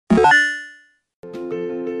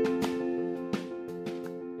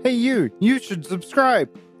Hey you should subscribe.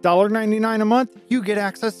 $1.99 a month, you get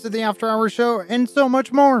access to the After Hours show and so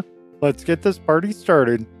much more. Let's get this party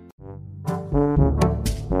started.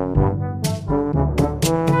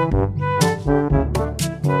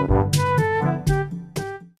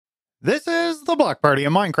 This is the Block Party, a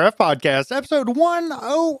Minecraft podcast, episode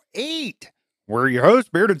 108. We're your hosts,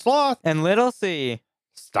 Bearded Sloth. And Little C.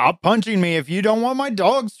 Stop punching me if you don't want my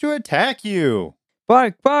dogs to attack you.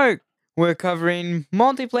 Bark, bark. We're covering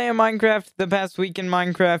multiplayer Minecraft, the past week in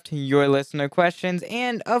Minecraft, your listener questions,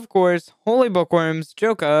 and, of course, Holy Bookworm's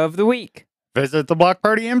Joke of the Week. Visit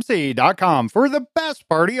theblockpartymc.com for the best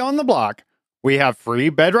party on the block. We have free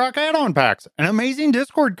Bedrock add-on packs, an amazing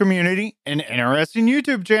Discord community, an interesting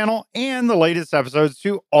YouTube channel, and the latest episodes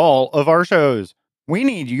to all of our shows. We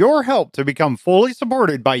need your help to become fully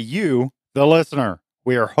supported by you, the listener.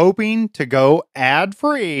 We are hoping to go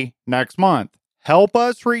ad-free next month. Help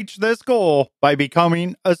us reach this goal by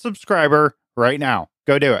becoming a subscriber right now.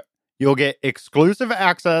 Go do it. You'll get exclusive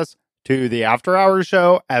access to the After Hours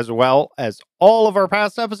show, as well as all of our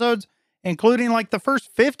past episodes, including like the first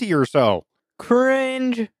 50 or so.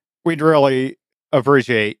 Cringe. We'd really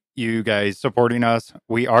appreciate you guys supporting us.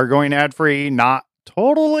 We are going ad-free, not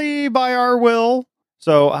totally by our will.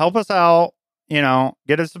 So help us out,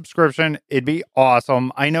 get a subscription. It'd be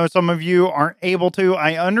awesome. I know some of you aren't able to.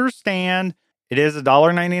 I understand. It is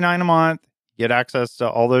 $1.99 a month. Get access to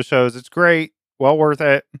all those shows. It's great. Well worth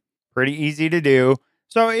it. Pretty easy to do.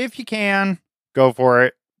 So if you can, go for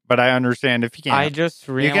it. But I understand if you can't. I just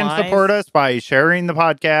realized you can support us by sharing the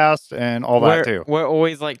podcast and all that too. We're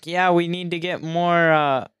always like, yeah, we need to get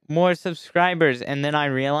more subscribers. And then I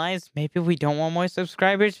realized maybe we don't want more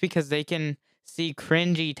subscribers because they can see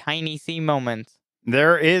cringy tiny C moments.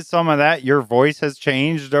 There is some of that. Your voice has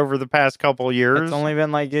changed over the past couple years. It's only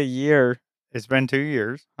been like a year. It's been 2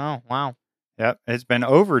 years. Oh, wow. Yep, it's been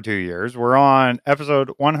over 2 years. We're on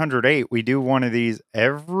episode 108. We do one of these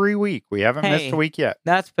every week. We haven't missed a week yet.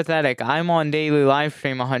 That's pathetic. I'm on daily live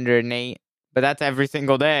stream 108, but that's every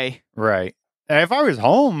single day. Right. If I was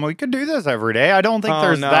home, we could do this every day. I don't think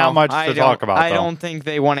there's that much to talk about, I don't think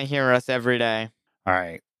they want to hear us every day. All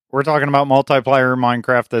right. We're talking about multiplayer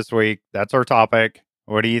Minecraft this week. That's our topic.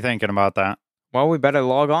 What are you thinking about that? Well, we better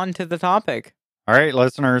log on to the topic. All right,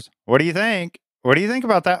 listeners. What do you think? What do you think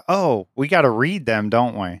about that? Oh, we got to read them,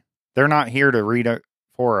 don't we? They're not here to read it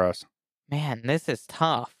for us. Man, this is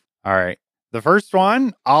tough. All right. The first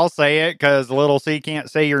one, I'll say it because Little C can't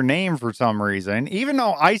say your name for some reason. Even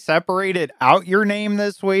though I separated out your name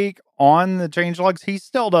this week on the changelogs, he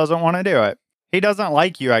still doesn't want to do it. He doesn't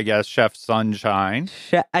like you, I guess, Chef Sunshine.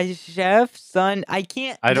 Chef Sun, I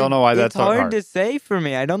can't. I don't know why that's so hard. It's hard to say for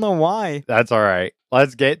me. I don't know why. That's all right.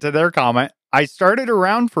 Let's get to their comment. I started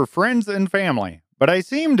around for friends and family, but I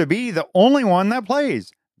seem to be the only one that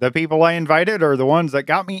plays. The people I invited are the ones that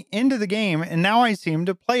got me into the game, and now I seem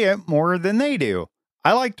to play it more than they do.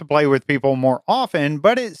 I like to play with people more often,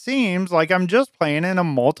 but it seems like I'm just playing in a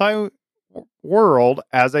multi-world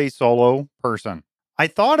as a solo person. I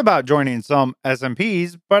thought about joining some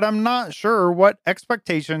SMPs, but I'm not sure what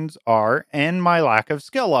expectations are and my lack of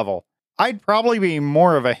skill level. I'd probably be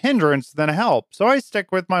more of a hindrance than a help, so I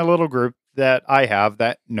stick with my little group that I have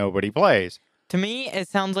that nobody plays. To me, it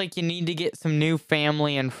sounds like you need to get some new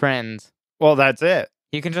family and friends. Well, that's it.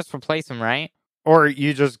 You can just replace them, right? Or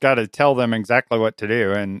you just got to tell them exactly what to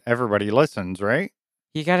do, and everybody listens, right?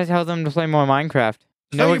 You got to tell them to play more Minecraft.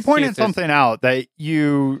 So you pointed something out that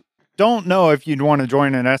you don't know if you'd want to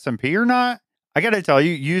join an SMP or not. I got to tell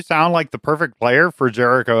you, you sound like the perfect player for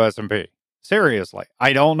Jericho SMP. Seriously.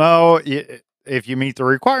 I don't know if you meet the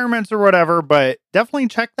requirements or whatever, but definitely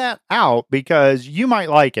check that out because you might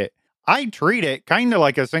like it. I treat it kind of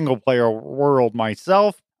like a single player world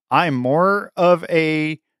myself. I'm more of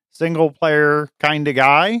a single player kind of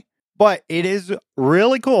guy, but it is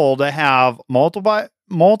really cool to have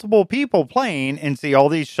multiple people playing and see all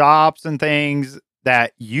these shops and things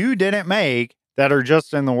that you didn't make that are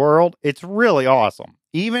just in the world. It's really awesome.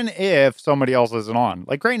 Even if somebody else isn't on.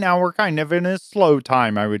 Like right now, we're kind of in a slow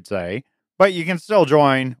time, I would say. But you can still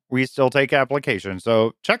join. We still take applications.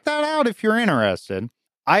 So check that out if you're interested.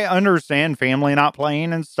 I understand family not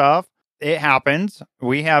playing and stuff. It happens.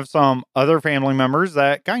 We have some other family members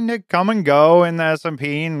that kind of come and go in the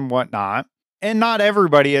SMP and whatnot. And not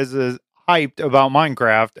everybody is as hyped about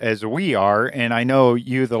Minecraft as we are. And I know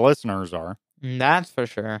you, the listeners, are. That's for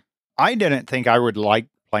sure. I didn't think I would like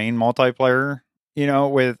playing multiplayer,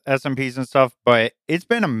 with SMPs and stuff, but it's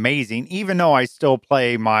been amazing, even though I still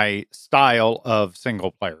play my style of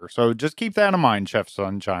single player. So just keep that in mind, Chef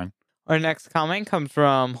Sunshine. Our next comment comes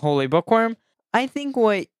from Holy Bookworm. I think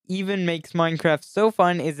what even makes Minecraft so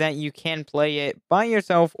fun is that you can play it by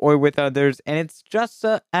yourself or with others, and it's just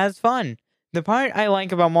as fun. The part I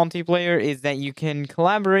like about multiplayer is that you can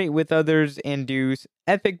collaborate with others and do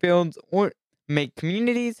epic builds or make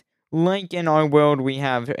communities. Like in our world, we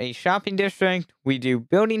have a shopping district, we do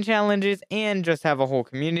building challenges, and just have a whole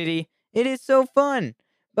community. It is so fun.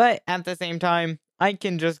 But at the same time, I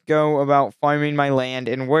can just go about farming my land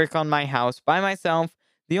and work on my house by myself.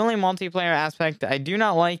 The only multiplayer aspect I do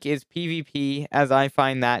not like is PvP, as I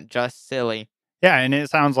find that just silly. Yeah, and it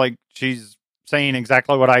sounds like she's saying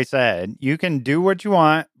exactly what I said. You can do what you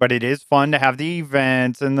want, but it is fun to have the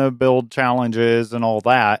events and the build challenges and all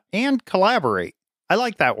that, and collaborate. I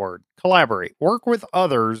like that word, collaborate. Work with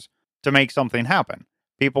others to make something happen.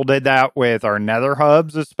 People did that with our Nether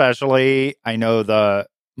hubs, especially. I know the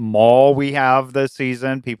mall we have this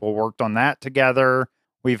season, people worked on that together.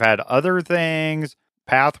 We've had other things,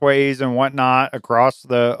 pathways and whatnot across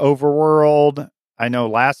the overworld. I know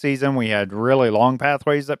last season we had really long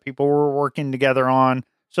pathways that people were working together on.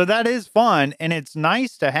 So that is fun. And it's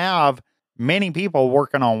nice to have many people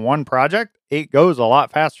working on one project. It goes a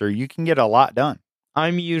lot faster. You can get a lot done.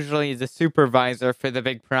 I'm usually the supervisor for the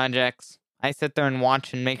big projects. I sit there and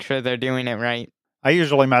watch and make sure they're doing it right. I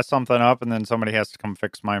usually mess something up and then somebody has to come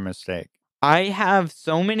fix my mistake. I have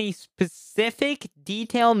so many specific,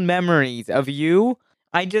 detailed memories of you.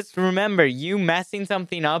 I just remember you messing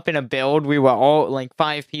something up in a build. We were all like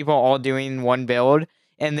 5 people all doing one build,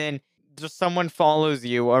 and then just someone follows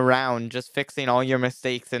you around just fixing all your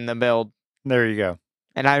mistakes in the build. There you go.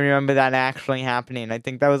 And I remember that actually happening. I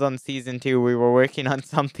think that was on season 2. We were working on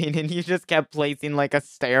something and you just kept placing like a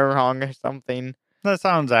stair wrong or something. That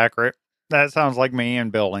sounds accurate. That sounds like me in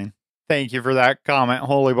building. Thank you for that comment,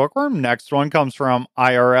 Holy Bookworm. Next one comes from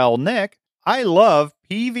IRL Nick. I love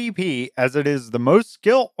PvP as it is the most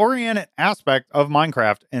skill-oriented aspect of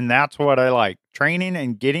Minecraft, and that's what I like. Training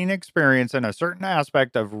and getting experience in a certain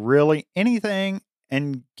aspect of really anything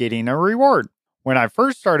and getting a reward. When I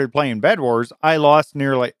first started playing Bed Wars, I lost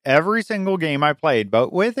nearly every single game I played,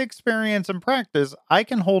 but with experience and practice, I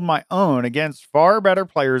can hold my own against far better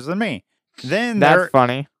players than me. That's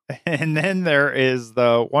funny. And then there is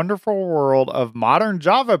the wonderful world of modern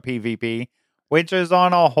Java PvP, which is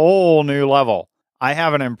on a whole new level. I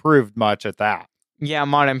haven't improved much at that. Yeah,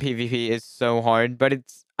 modern PvP is so hard, but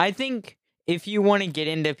I think if you want to get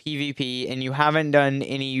into PvP and you haven't done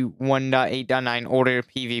any 1.8.9 older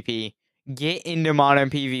PvP, get into modern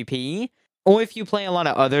PvP. Or if you play a lot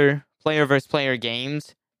of other player versus player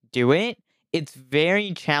games, do it. It's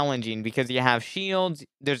very challenging because you have shields,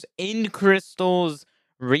 there's end crystals,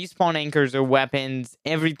 respawn anchors or weapons.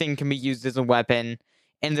 Everything can be used as a weapon.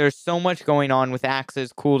 And there's so much going on with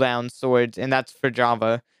axes, cooldowns, swords, and that's for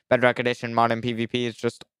Java. Bedrock Edition modern PvP is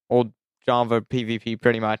just old Java PvP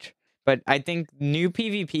pretty much. But I think new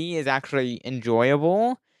PvP is actually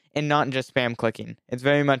enjoyable and not just spam clicking. It's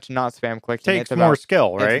very much not spam clicking. Takes more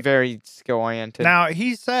skill, right? It's very skill oriented. Now,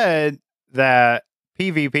 he said that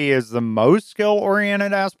PvP is the most skill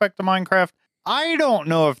oriented aspect of Minecraft. I don't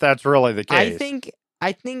know if that's really the case.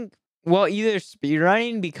 I think well, either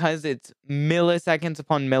speedrunning because it's milliseconds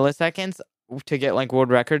upon milliseconds to get like world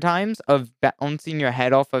record times of bouncing your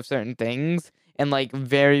head off of certain things and like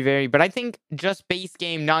very, very, but I think just base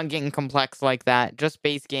game, not getting complex like that, just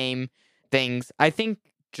base game things. I think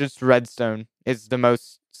just Redstone is the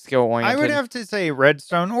most skill oriented. I would have to say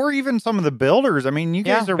Redstone or even some of the builders. I mean, you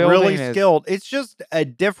guys are really skilled. It's just a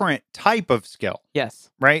different type of skill. Yes.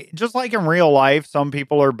 Right? Just like in real life, some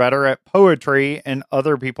people are better at poetry and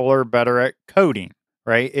other people are better at coding.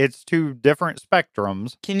 Right? It's 2 different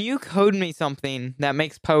spectrums. Can you code me something that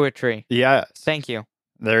makes poetry? Yes. Thank you.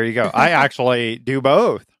 There you go. I actually do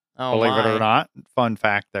both. Oh, believe it or not. Fun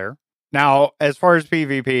fact there. Now, as far as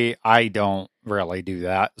PvP, I don't really do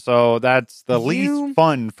that. So that's the least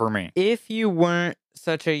fun for me. If you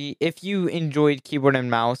enjoyed keyboard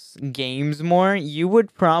and mouse games more, you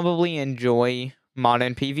would probably enjoy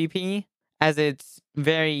modern PvP as it's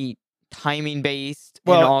very timing based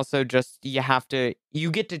and also just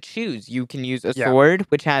you get to choose. You can use a sword,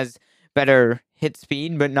 which has better hit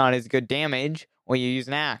speed but not as good damage, or you use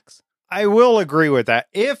an axe. I will agree with that.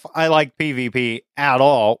 If I like PvP at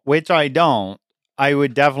all, which I don't, I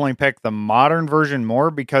would definitely pick the modern version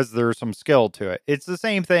more because there's some skill to it. It's the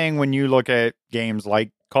same thing when you look at games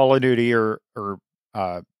like Call of Duty or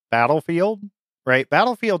Battlefield, right?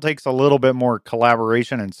 Battlefield takes a little bit more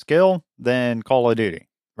collaboration and skill than Call of Duty,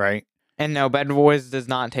 right? And no, Bed Wars does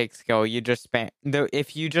not take skill. You just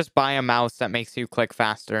if you just buy a mouse that makes you click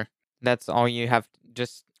faster, that's all you have.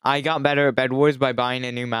 I got better at Bed Wars by buying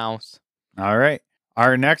a new mouse. All right.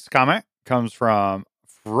 Our next comment comes from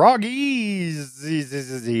Froggies.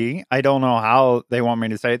 I don't know how they want me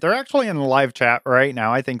to say it. They're actually in the live chat right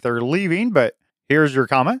now. I think they're leaving, but here's your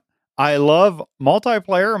comment. I love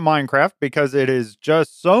multiplayer Minecraft because it is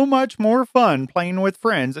just so much more fun playing with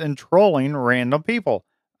friends and trolling random people.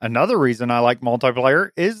 Another reason I like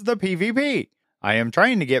multiplayer is the PvP. I am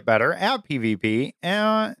trying to get better at PvP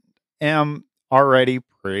and am already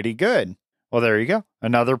pretty good. Well, there you go.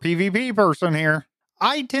 Another PvP person here.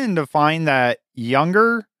 I tend to find that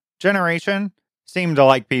younger generation seem to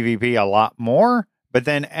like PvP a lot more, but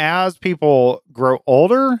then as people grow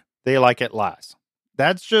older, they like it less.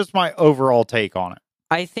 That's just my overall take on it.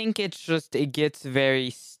 I think it's just it gets very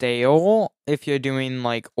stale if you're doing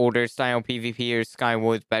like older style PvP or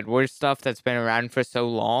Skywars Bedwars stuff that's been around for so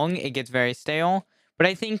long. It gets very stale. But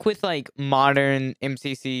I think with like modern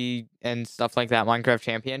MCC and stuff like that, Minecraft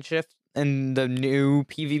Championship and the new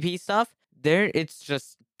PvP stuff, it's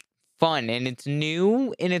just fun and it's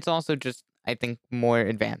new and it's also just I think more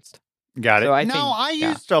advanced. Got it. So I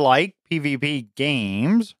used to like PvP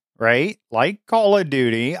games, right? Like Call of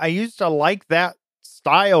Duty. I used to like that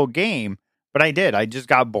style game, but I just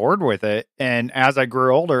got bored with it, and as I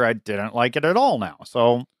grew older I didn't like it at all now.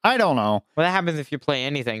 So I don't know. Well, that happens if you play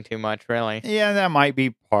anything too much, really. Yeah, that might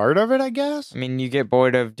be part of it, I guess. I mean, you get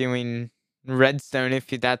bored of doing Redstone if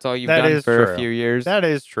that's all you've done for a few years. That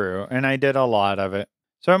is true, and I did a lot of it.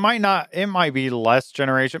 So it might be less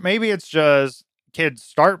generation. Maybe it's just kids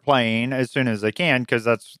start playing as soon as they can because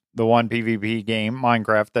that's the one PvP game,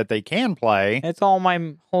 Minecraft, that they can play. It's all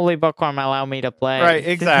my holy bookworm allow me to play. Right,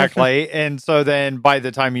 exactly. And so then by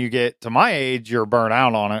the time you get to my age, you're burnt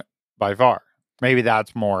out on it by far. Maybe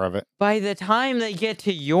that's more of it. By the time they get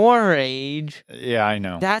to your age... Yeah, I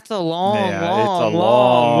know. That's a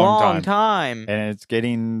long time. And it's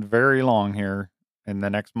getting very long here in the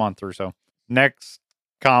next month or so. Next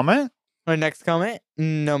comment. Our next comment,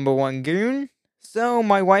 number one goon. So,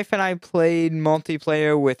 my wife and I played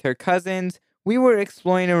multiplayer with her cousins. We were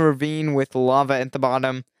exploring a ravine with lava at the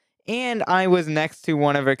bottom, and I was next to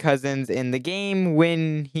one of her cousins in the game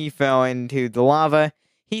when he fell into the lava.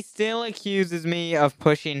 He still accuses me of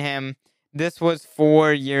pushing him. This was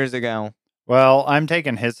 4 years ago. Well, I'm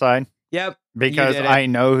taking his side. Yep. Because I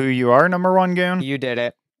know who you are, number one goon. You did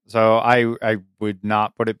it. So, I would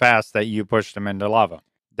not put it past that you pushed him into lava.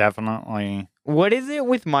 Definitely. What is it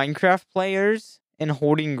with Minecraft players and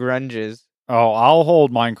holding grudges? Oh, I'll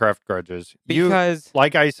hold Minecraft grudges. Because...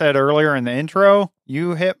 like I said earlier in the intro,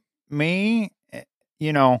 you hit me,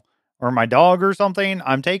 or my dog or something,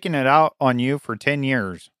 I'm taking it out on you for 10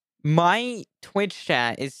 years. My Twitch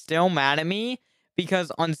chat is still mad at me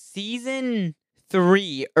because on season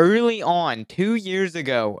 3, early on, 2 years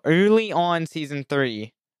ago, season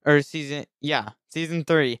 3,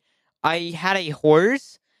 I had a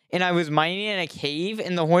horse. And I was mining in a cave,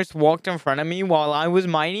 and the horse walked in front of me while I was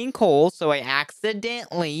mining coal, so I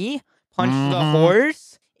accidentally punched the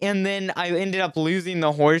horse, and then I ended up losing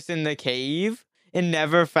the horse in the cave and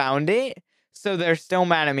never found it. So they're still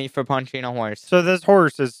mad at me for punching a horse. So this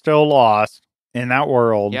horse is still lost in that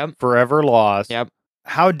world. Yep. Forever lost. Yep.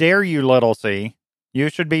 How dare you, Little C? You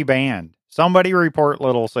should be banned. Somebody report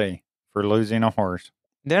Little C for losing a horse.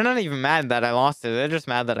 They're not even mad that I lost it. They're just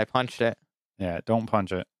mad that I punched it. Yeah, don't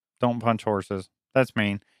punch it. Don't punch horses. That's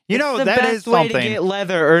mean. That is something. Way to get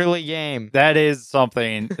leather early game. That is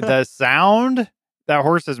something. The sound that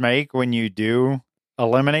horses make when you do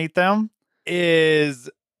eliminate them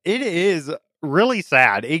is really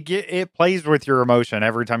sad. It plays with your emotion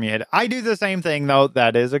every time you hit it. I do the same thing though.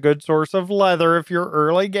 That is a good source of leather if you're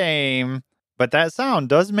early game, but that sound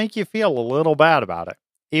does make you feel a little bad about it.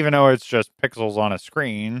 Even though it's just pixels on a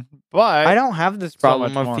screen, but I don't have this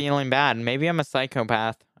problem of feeling bad. Maybe I'm a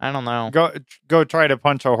psychopath. I don't know. Go try to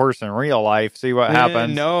punch a horse in real life. See what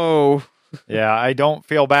happens. No. Yeah, I don't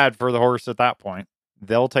feel bad for the horse at that point.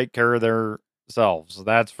 They'll take care of themselves.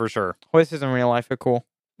 That's for sure. Horses in real life are cool.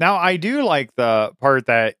 Now, I do like the part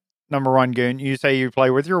that, number one, Goon, you say you play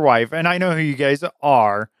with your wife, and I know who you guys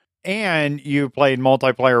are, and you played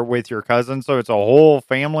multiplayer with your cousin, so it's a whole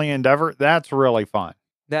family endeavor. That's really fun.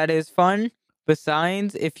 That is fun.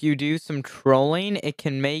 Besides, if you do some trolling, it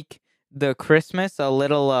can make the Christmas a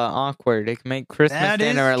little awkward. It can make Christmas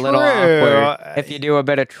dinner a little awkward if you do a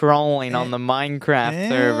bit of trolling on the Minecraft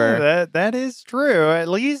server. That is true. At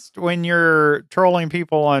least when you're trolling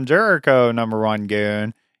people on Jericho, number one,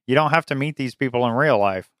 Goon, you don't have to meet these people in real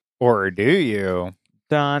life. Or do you?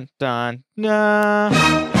 Dun, dun, dun.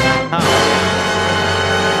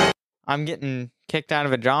 I'm getting kicked out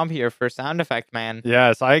of a job here for sound effect, man.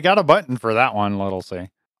 Yes, I got a button for that one, Little C.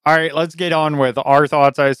 All right, let's get on with our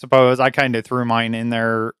thoughts, I suppose. I kind of threw mine in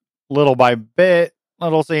there little by bit,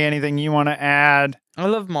 Little C, anything you want to add? I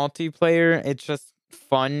love multiplayer. It's just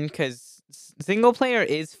fun because single player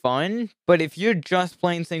is fun, but if you're just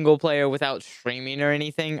playing single player without streaming or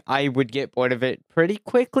anything, I would get bored of it pretty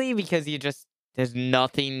quickly because there's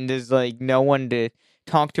nothing, there's like no one to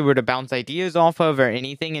talk to or to bounce ideas off of or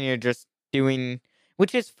anything, and you're just doing,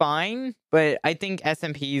 which is fine, but I think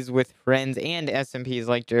SMPs with friends and SMPs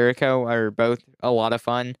like Jericho are both a lot of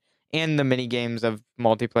fun, and the mini games of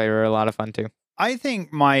multiplayer are a lot of fun too. I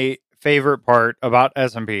think my favorite part about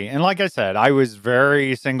SMP, and like I said, I was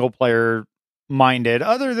very single player minded,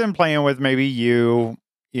 other than playing with maybe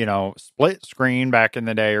split screen back in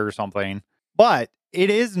the day or something. But it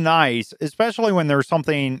is nice, especially when there's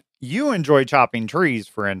something you enjoy chopping trees,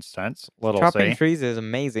 for instance. Chopping trees is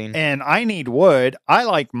amazing. And I need wood. I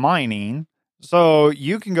like mining. So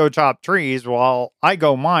you can go chop trees while I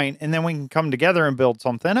go mine, and then we can come together and build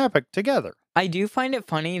something epic together. I do find it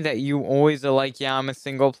funny that you always are like, yeah, I'm a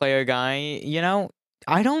single player guy. You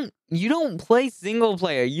don't play single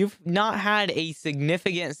player. You've not had a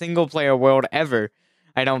significant single player world ever,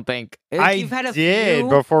 I don't think. You've had a few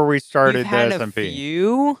before we started you've had the SMP. A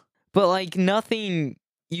few, but like nothing,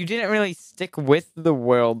 you didn't really stick with the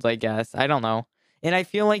worlds, I guess. I don't know. And I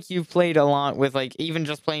feel like you've played a lot with like even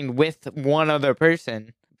just playing with one other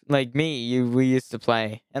person. Like me, we used to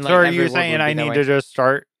play. And so are you saying I need to just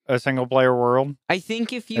start a single player world? I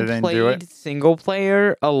think if you played single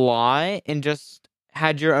player a lot and just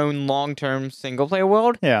had your own long-term single player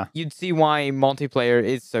world, you'd see why multiplayer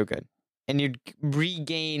is so good. And you'd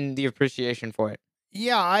regain the appreciation for it.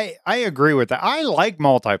 Yeah, I agree with that. I like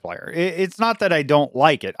multiplayer. It's not that I don't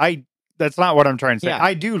like it. That's not what I'm trying to say. Yeah.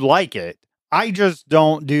 I do like it. I just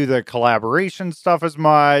don't do the collaboration stuff as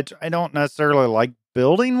much. I don't necessarily like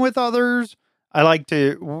building with others. I like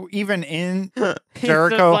to, even in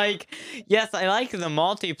Jericho. Like, yes, I like the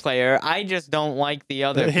multiplayer. I just don't like the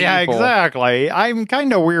other people. Yeah, exactly. I'm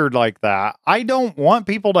kind of weird like that. I don't want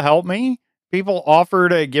people to help me. People offer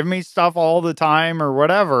to give me stuff all the time or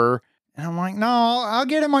whatever. And I'm like, no, I'll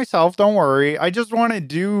get it myself. Don't worry. I just want to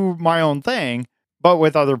do my own thing, but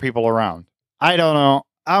with other people around. I don't know.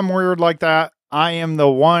 I'm weird like that. I am the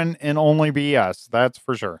one and only BS. That's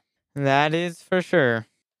for sure. That is for sure.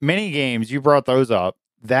 Mini games, you brought those up.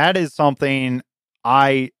 That is something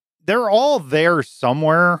they're all there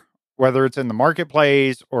somewhere, whether it's in the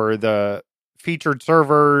marketplace or the featured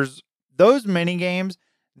servers. Those mini games,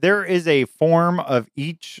 there is a form of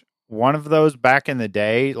each one of those back in the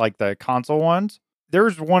day, like the console ones.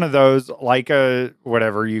 There's one of those, like a,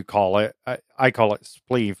 whatever you call it. I call it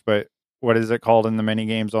spleef, but what is it called in the mini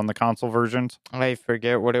games on the console versions? I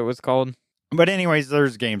forget what it was called. But anyways,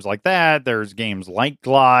 there's games like that. There's games like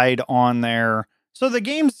Glide on there. So the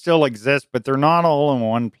games still exist, but they're not all in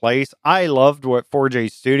one place. I loved what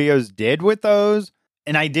 4J Studios did with those.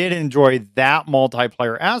 And I did enjoy that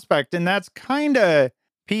multiplayer aspect. And that's kind of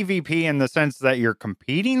PvP in the sense that you're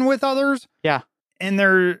competing with others. Yeah. And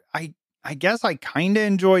I guess I kind of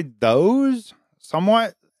enjoyed those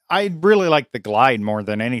somewhat. I really like the Glide more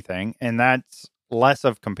than anything. And that's less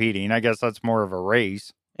of competing. I guess that's more of a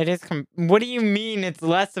race. It is. What do you mean it's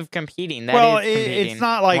less of competing? It's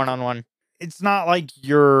not like one-on-one. It's not like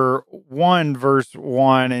you're 1 versus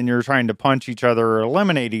 1 and you're trying to punch each other or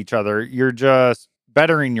eliminate each other. You're just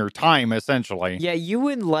bettering your time, essentially. Yeah, you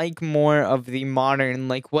would like more of the modern,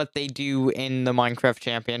 like what they do in the Minecraft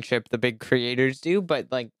Championship, the big creators do, but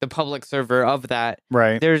like the public server of that.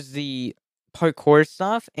 Right. There's the parkour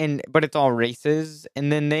stuff, but it's all races.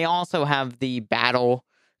 And then they also have the battle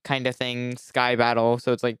kind of thing, Sky Battle.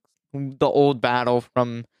 So it's like the old battle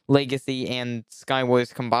from Legacy and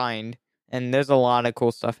Skywars combined. And there's a lot of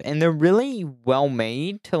cool stuff. And they're really well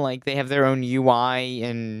made to like, they have their own UI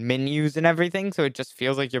and menus and everything. So it just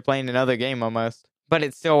feels like you're playing another game almost. But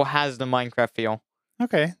it still has the Minecraft feel.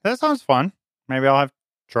 Okay, that sounds fun. Maybe I'll have to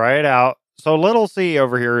try it out. So Little C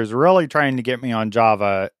over here is really trying to get me on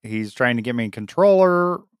Java. He's trying to get me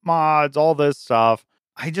controller mods, all this stuff.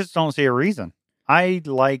 I just don't see a reason. I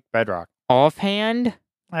like Bedrock. Offhand,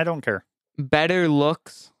 I don't care. Better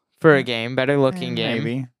looks for a game, better looking game.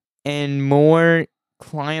 Maybe. And more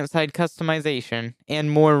client-side customization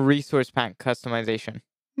and more resource pack customization.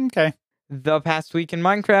 Okay. The past week in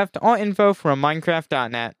Minecraft, all info from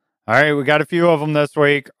Minecraft.net. All right, we got a few of them this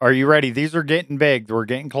week. Are you ready? These are getting big. We're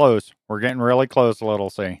getting close. We're getting really close, Little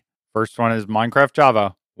C. First one is Minecraft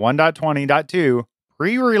Java 1.20.2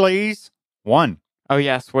 pre-release 1. Oh,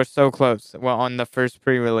 yes, we're so close. Well, on the first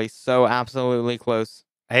pre-release, so absolutely close.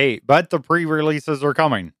 Hey, but the pre-releases are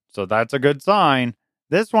coming, so that's a good sign.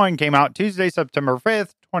 This one came out Tuesday, September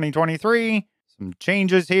 5th, 2023. Some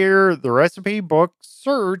changes here. The recipe book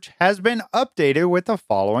search has been updated with the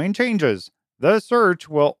following changes. The search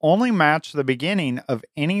will only match the beginning of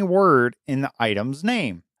any word in the item's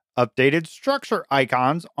name. Updated structure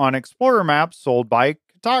icons on Explorer maps sold by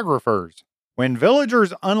cartographers. When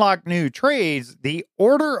villagers unlock new trades, the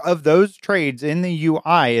order of those trades in the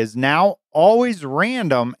UI is now always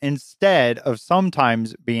random instead of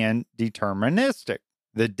sometimes being deterministic.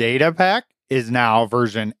 The data pack is now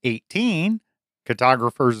version 18.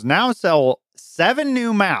 Cartographers now sell 7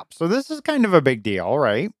 new maps. So this is kind of a big deal,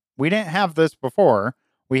 right? We didn't have this before.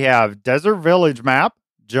 We have Desert Village map,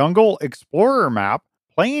 Jungle Explorer map,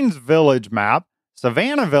 Plains Village map,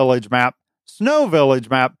 Savannah Village map, Snow Village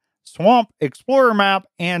map, Swamp Explorer map,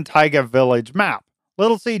 and Taiga Village map.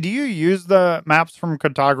 Little C, do you use the maps from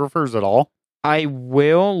cartographers at all? I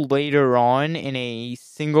will later on in a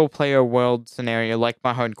single player world scenario like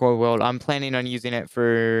my hardcore world. I'm planning on using it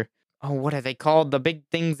for, what are they called? The big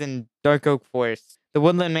things in Dark Oak Forest. The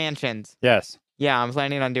Woodland Mansions. Yes. Yeah, I'm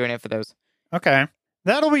planning on doing it for those. Okay.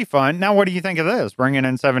 That'll be fun. Now, what do you think of this? Bringing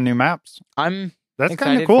in 7 new maps. That's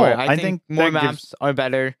kind of cool. I think more maps are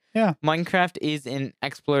better. Yeah. Minecraft is an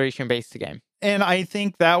exploration-based game. And I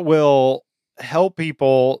think that will help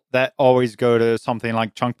people that always go to something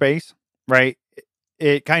like chunk base, right?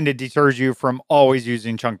 It kind of deters you from always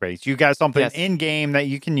using chunk base. You got something in game that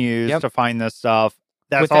you can use to find this stuff.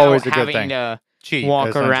 That's without always a good thing. Having to cheat,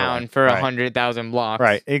 walk around for 100,000 blocks.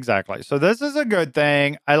 Right, exactly. So this is a good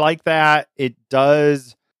thing. I like that. It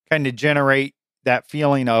does kind of generate that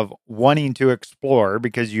feeling of wanting to explore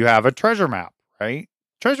because you have a treasure map, right?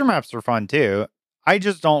 Treasure maps are fun too. I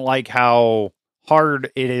just don't like how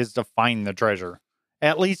hard it is to find the treasure.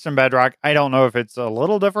 At least in Bedrock. I don't know if it's a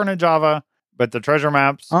little different in Java, but the treasure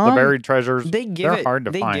maps, the buried treasures, they're hard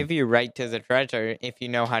to find. They give you right to the treasure if you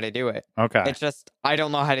know how to do it. Okay. It's just, I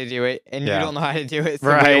don't know how to do it, and you don't know how to do it. So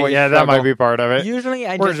right, yeah, that might be part of it.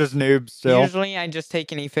 We're just noobs still. Usually I just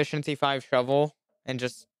take an Efficiency 5 shovel and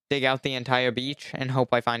just dig out the entire beach and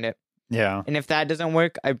hope I find it. Yeah. And if that doesn't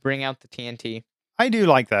work, I bring out the TNT. I do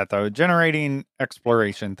like that, though. Generating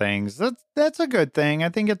exploration things, that's a good thing. I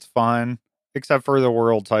think it's fun. Except for the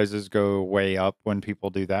world sizes go way up when people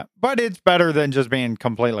do that. But it's better than just being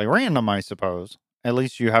completely random, I suppose. At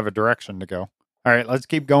least you have a direction to go. All right, let's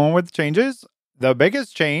keep going with the changes. The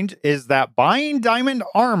biggest change is that buying diamond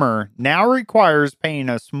armor now requires paying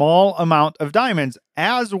a small amount of diamonds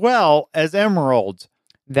as well as emeralds.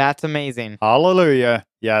 That's amazing. Hallelujah.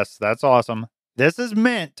 Yes, that's awesome. This is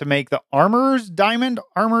meant to make the armorer's diamond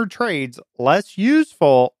armor trades less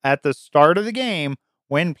useful at the start of the game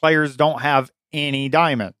when players don't have any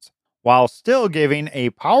diamonds, while still giving a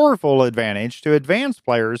powerful advantage to advanced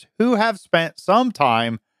players who have spent some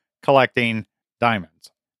time collecting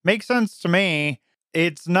diamonds. Makes sense to me.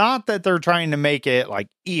 It's not that they're trying to make it like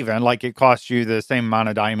even, like it costs you the same amount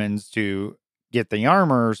of diamonds to get the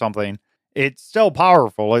armor or something. It's still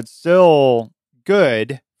powerful. It's still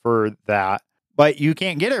good for that, but you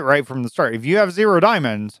can't get it right from the start. If you have 0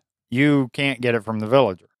 diamonds, you can't get it from the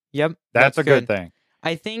villager. Yep. That's a good thing.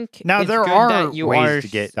 I think now there are ways to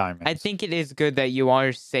get diamonds. I think it is good that you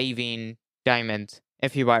are saving diamonds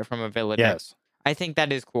if you buy it from a villager. Yes. I think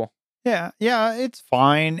that is cool. Yeah, it's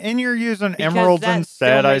fine. And you're using emeralds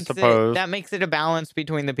instead, I suppose. That makes it a balance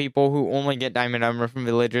between the people who only get diamond armor from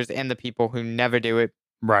villagers and the people who never do it.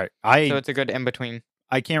 Right. So it's a good in-between.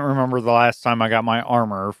 I can't remember the last time I got my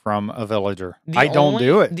armor from a villager. I don't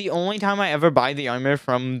do it. The only time I ever buy the armor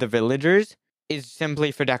from the villagers is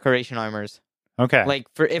simply for decoration armors. Okay. Like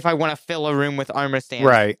for if I want to fill a room with armor stands.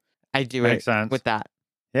 Right. I do Makes sense. with that.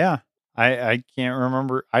 Yeah. I can't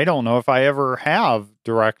remember. I don't know if I ever have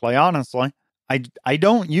directly, honestly. I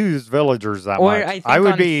don't use villagers that much. I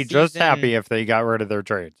would be just happy if they got rid of their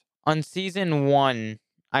trades. On season 1,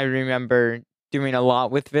 I remember doing a lot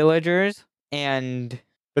with villagers, and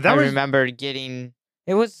I remember getting...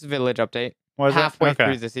 It was Village Update. Was halfway it?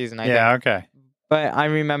 through the season, I think. Yeah, okay. But I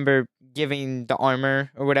remember giving the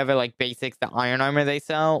armor or whatever, like basics, the iron armor they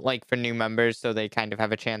sell, like for new members, so they kind of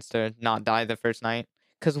have a chance to not die the first night.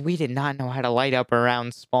 Because we did not know how to light up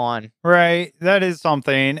around spawn. Right. That is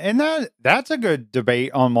something. And that's a good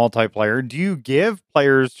debate on multiplayer. Do you give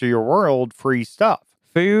players to your world free stuff?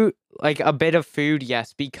 Food, like a bit of food,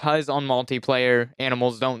 yes. Because on multiplayer,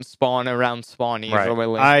 animals don't spawn around spawn usually.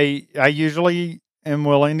 Right. I usually am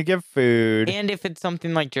willing to give food. And if it's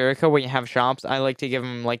something like Jericho where you have shops, I like to give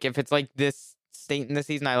them, like if it's like this state in the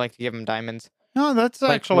season, I like to give them diamonds. No, that's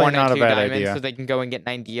like actually not a bad idea. So they can go and get an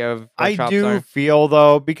idea of what shops are. Feel,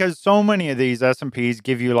 though, because so many of these SMPs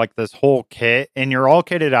give you like this whole kit, and you're all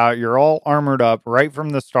kitted out, you're all armored up right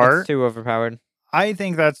from the start. It's too overpowered. I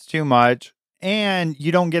think that's too much. and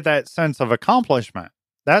you don't get that sense of accomplishment.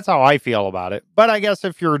 That's how I feel about it. But I guess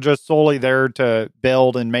if you're just solely there to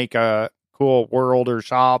build and make a cool world or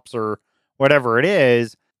shops or whatever it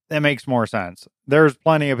is, that makes more sense. There's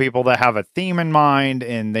plenty of people that have a theme in mind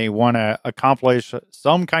and they want to accomplish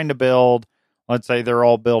some kind of build. Let's say they're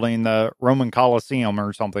all building the Roman Colosseum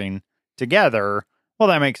or something together. Well,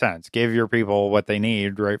 that makes sense. Give your people what they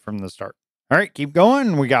need right from the start. All right, keep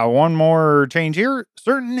going. We got one more change here.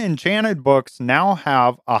 Certain enchanted books now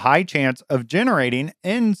have a high chance of generating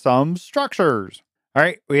in some structures. All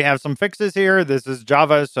right, we have some fixes here. This is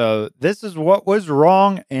Java, so this is what was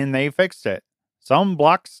wrong, and they fixed it. Some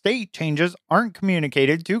block state changes aren't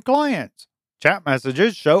communicated to clients. Chat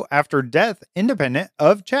messages show after death independent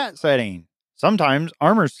of chat setting. Sometimes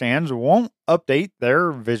armor stands won't update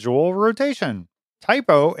their visual rotation.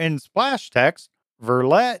 Typo in splash text,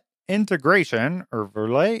 Verlet integration,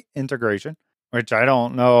 which I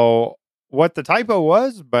don't know what the typo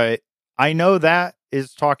was, but I know that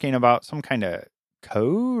is talking about some kind of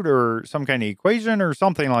code or some kind of equation or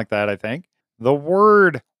something like that, I think. The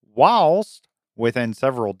word whilst within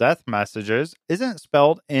several death messages isn't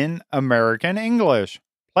spelled in American English.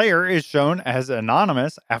 Player is shown as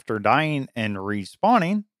anonymous after dying and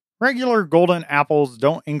respawning. Regular golden apples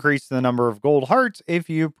don't increase the number of gold hearts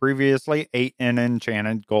if you previously ate an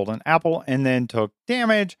enchanted golden apple and then took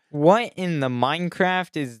damage. What in the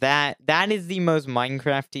Minecraft is that? That is the most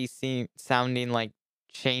Minecrafty sounding like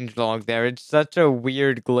changelog there. It's such a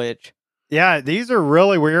weird glitch. Yeah, these are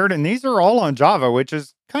really weird, and these are all on Java, which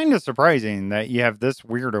is kind of surprising that you have this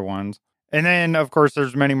weirder ones. And then, of course,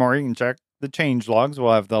 there's many more. You can check the changelogs.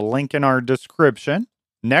 We'll have the link in our description.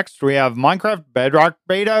 Next, we have Minecraft Bedrock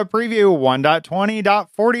Beta Preview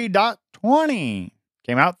 1.20.40.20.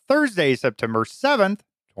 Came out Thursday, September 7th,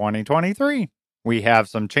 2023. We have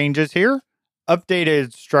some changes here.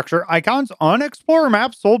 Updated structure icons on Explorer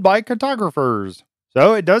maps sold by cartographers.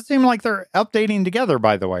 So it does seem like they're updating together,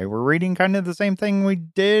 by the way. We're reading kind of the same thing we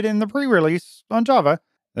did in the pre-release on Java.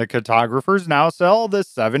 The cartographers now sell the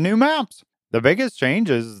 7 new maps. The biggest change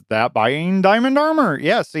is that buying diamond armor.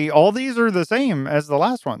 Yeah, see, all these are the same as the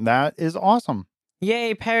last one. That is awesome.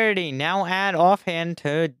 Yay, parody. Now add offhand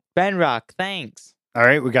to Bedrock. Thanks. All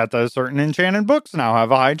right, we got those certain enchanted books now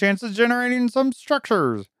have a high chance of generating some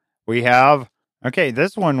structures. We have, okay,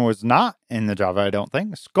 this one was not in the Java, I don't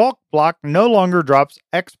think. Skulk Block no longer drops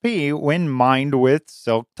XP when mined with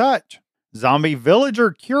Silk Touch. Zombie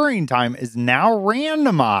villager curing time is now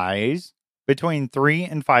randomized between 3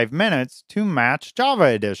 and 5 minutes to match Java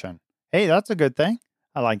Edition. Hey, that's a good thing.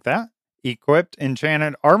 I like that. Equipped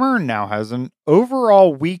enchanted armor now has an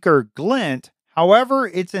overall weaker glint. However,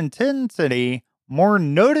 its intensity more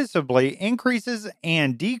noticeably increases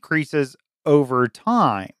and decreases over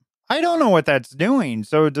time. I don't know what that's doing.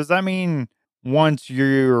 So does that mean once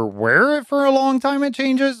you wear it for a long time it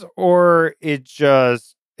changes? Or it's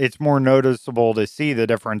more noticeable to see the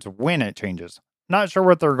difference when it changes? Not sure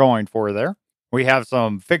what they're going for there. We have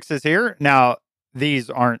some fixes here. Now, these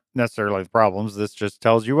aren't necessarily the problems. This just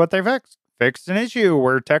tells you what they fixed. Fixed an issue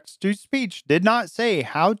where text-to-speech did not say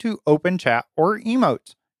how to open chat or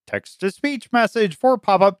emotes. Text-to-speech message for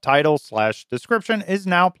pop-up title/description is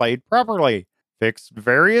now played properly. Fixed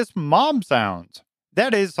various mob sounds.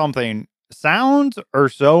 That is something. Sounds are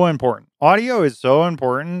so important. Audio is so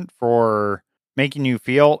important for making you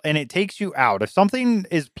feel, and it takes you out. If something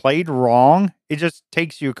is played wrong, it just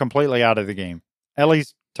takes you completely out of the game. At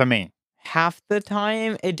least to me. Half the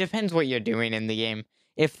time, it depends what you're doing in the game.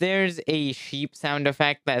 If there's a sheep sound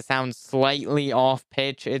effect that sounds slightly off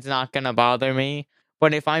pitch, it's not going to bother me.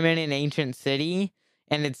 But if I'm in an ancient city,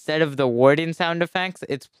 and instead of the warden sound effects,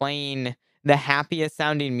 it's playing the happiest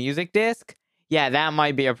sounding music disc, yeah, that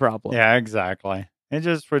might be a problem. Yeah, exactly. It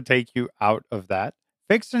just would take you out of that.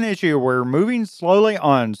 Fixed an issue where moving slowly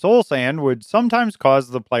on soul sand would sometimes cause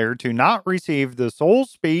the player to not receive the soul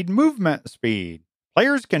speed movement speed.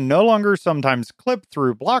 Players can no longer sometimes clip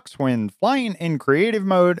through blocks when flying in creative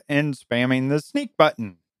mode and spamming the sneak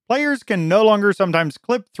button. Players can no longer sometimes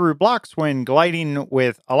clip through blocks when gliding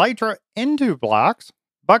with Elytra into blocks.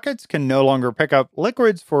 Buckets can no longer pick up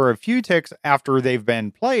liquids for a few ticks after they've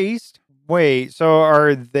been placed. Wait, so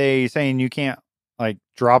are they saying you can't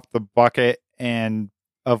drop the bucket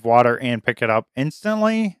of water and pick it up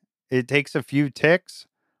instantly? It takes a few ticks,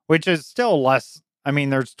 which is still less. I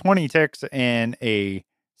mean, there's 20 ticks in a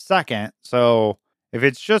second. So if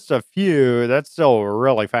it's just a few, that's still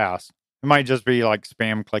really fast. It might just be like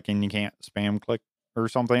spam clicking. You can't spam click or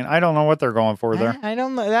something. I don't know what they're going for there. I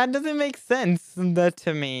don't know. That doesn't make sense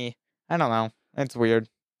to me. I don't know. It's weird.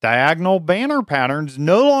 Diagonal banner patterns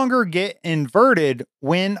no longer get inverted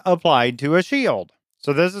when applied to a shield.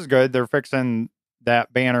 So this is good. They're fixing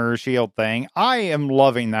that banner shield thing. I am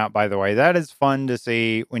loving that, by the way. That is fun to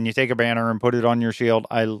see when you take a banner and put it on your shield.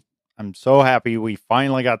 I'm so happy we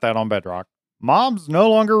finally got that on Bedrock. Mobs no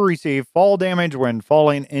longer receive fall damage when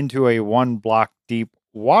falling into a 1 block deep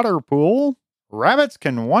water pool. Rabbits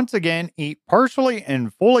can once again eat partially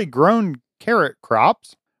and fully grown carrot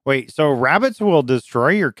crops. Wait, so rabbits will destroy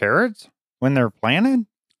your carrots when they're planted?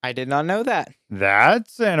 I did not know that.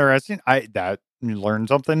 That's interesting. You learn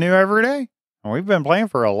something new every day. And we've been playing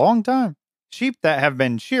for a long time. Sheep that have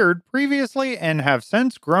been sheared previously and have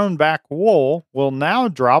since grown back wool will now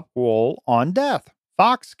drop wool on death.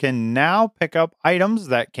 Fox can now pick up items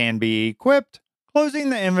that can be equipped. Closing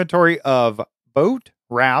the inventory of boat,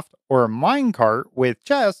 raft, or minecart with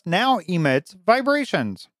chest now emits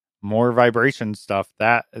vibrations. More vibration stuff.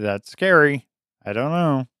 That's scary. I don't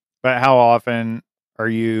know. But how often are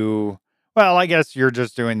you... Well, I guess you're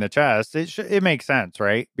just doing the chest. It makes sense,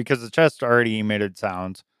 right? Because the chest already emitted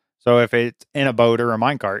sounds. So if it's in a boat or a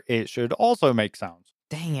minecart, it should also make sounds.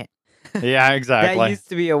 Dang it. Yeah, exactly. That used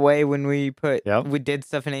to be a way when we Yep. we did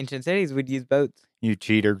stuff in ancient cities, we'd use boats. You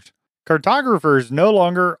cheaters. Cartographers no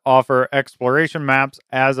longer offer exploration maps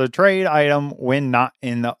as a trade item when not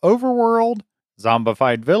in the overworld.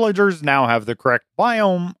 Zombified villagers now have the correct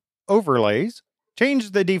biome overlays.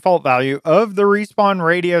 Change the default value of the respawn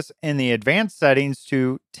radius in the advanced settings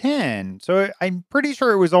to 10. So I'm pretty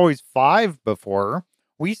sure it was always 5 before.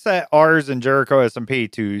 We set ours in Jericho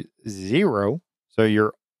SMP to 0. So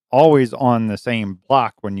you're always on the same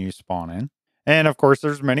block when you spawn in. And of course,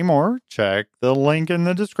 there's many more. Check the link in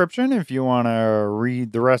the description if you want to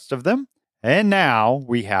read the rest of them. And now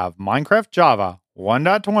we have Minecraft Java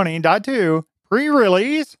 1.20.2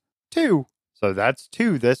 pre-release 2. So that's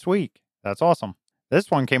 2 this week. That's awesome. This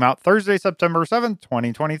one came out Thursday, September 7th,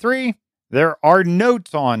 2023. There are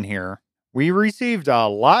notes on here. We received a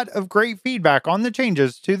lot of great feedback on the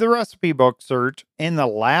changes to the recipe book search in the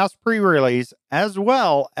last pre-release, as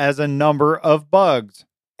well as a number of bugs.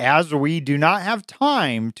 As we do not have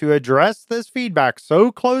time to address this feedback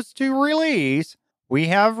so close to release, we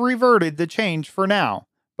have reverted the change for now,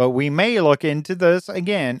 but we may look into this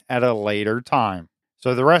again at a later time.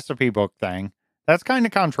 So the recipe book thing, that's kind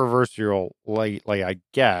of controversial lately, I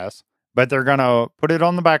guess, but they're going to put it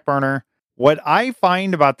on the back burner. What I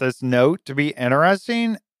find about this note to be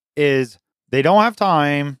interesting is they don't have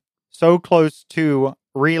time so close to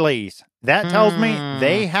release. That tells me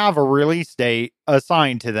they have a release date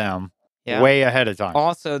assigned to them way ahead of time.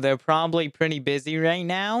 Also, they're probably pretty busy right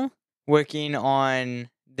now working on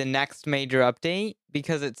the next major update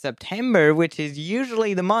because it's September, which is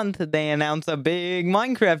usually the month that they announce a big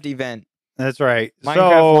Minecraft event. That's right.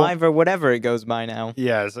 Minecraft Live or whatever it goes by now.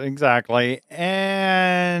 Yes, exactly.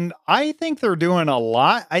 And I think they're doing a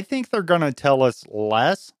lot. I think they're going to tell us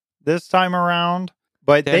less this time around.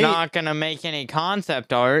 But they're not going to make any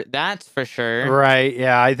concept art, that's for sure. Right,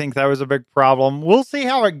 yeah, I think that was a big problem. We'll see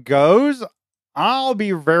how it goes. I'll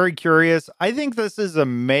be very curious. I think this is a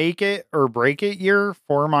make it or break it year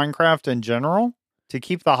for Minecraft in general to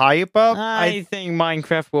keep the hype up. I think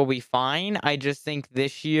Minecraft will be fine. I just think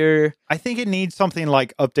this year... I think it needs something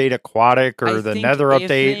like Update Aquatic or the Nether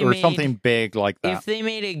update or something big like that. If they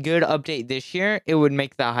made a good update this year, it would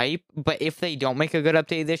make the hype. But if they don't make a good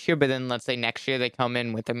update this year, but then let's say next year they come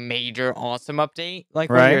in with a major awesome update, like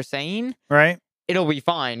what you're saying, right? It'll be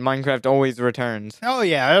fine. Minecraft always returns. Oh,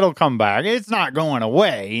 yeah, it'll come back. It's not going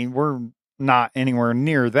away. We're not anywhere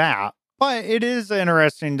near that. But it is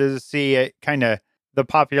interesting to see it kind of the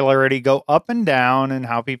popularity go up and down and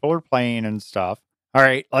how people are playing and stuff. All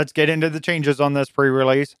right, let's get into the changes on this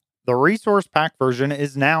pre-release. The resource pack version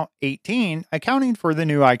is now 18, accounting for the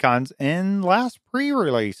new icons in last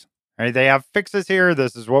pre-release. All right, they have fixes here.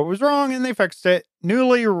 This is what was wrong, and they fixed it.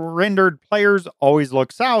 Newly rendered players always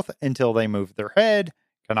look south until they move their head.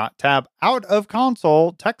 Cannot tab out of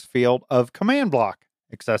console text field of command block.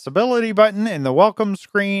 Accessibility button in the welcome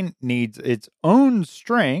screen needs its own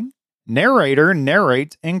string. Narrator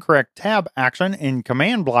narrates incorrect tab action in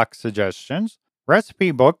command block suggestions. Recipe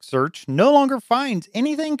book search no longer finds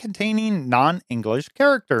anything containing non-English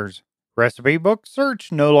characters. Recipe book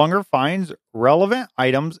search no longer finds relevant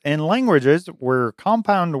items in languages where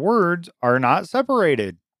compound words are not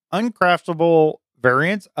separated. Uncraftable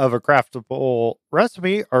variants of a craftable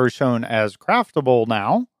recipe are shown as craftable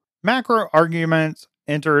now. Macro arguments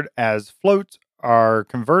entered as floats are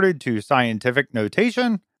converted to scientific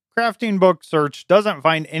notation. Crafting book search doesn't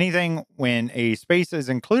find anything when a space is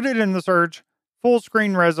included in the search. Full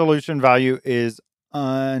screen resolution value is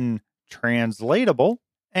untranslatable.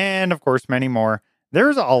 and of course, many more.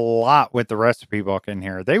 There's a lot with the recipe book in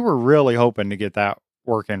here. They were really hoping to get that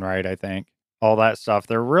working right, I think. All that stuff.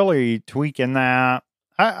 They're really tweaking that.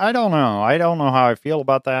 I don't know. I don't know how I feel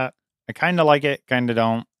about that. I kind of like it, kind of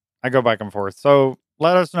don't. I go back and forth. So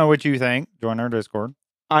let us know what you think. Join our Discord.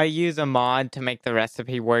 I use a mod to make the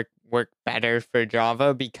recipe work better for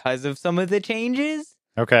Java because of some of the changes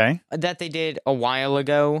Okay. that they did a while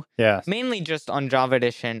ago. Yes. Mainly just on Java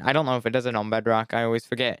Edition. I don't know if it does it on Bedrock. I always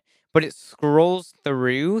forget. But it scrolls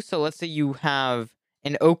through. So let's say you have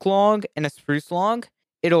an oak log and a spruce log.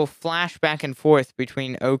 It'll flash back and forth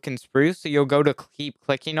between oak and spruce. So you'll go to keep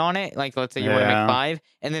clicking on it. Like, let's say you want to make 5,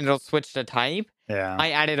 and then it'll switch to type. Yeah.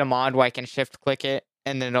 I added a mod where I can shift click it,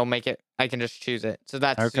 and then it'll make it, I can just choose it. So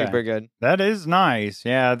that's Okay. super good. That is nice.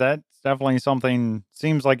 Yeah, that's definitely something,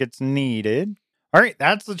 seems like it's needed. All right,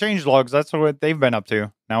 that's the change logs. That's what they've been up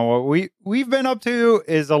to. Now, what we've been up to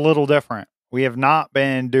is a little different. We have not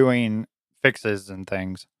been doing fixes and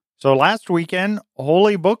things. So last weekend,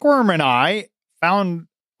 Holy Bookworm and I found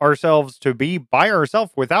ourselves to be by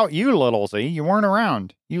ourselves without you, Little Z. You weren't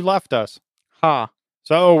around. You left us. Huh.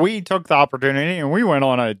 So we took the opportunity and we went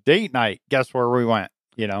on a date night. Guess where we went?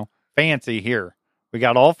 Fancy here. We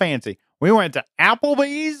got all fancy. We went to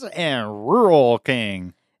Applebee's and Rural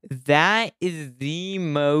King. That is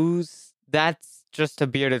that's just a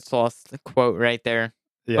bearded sauce quote right there.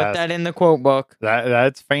 Yes. Put that in the quote book.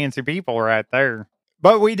 That's fancy people right there.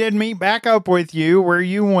 But we did meet back up with you where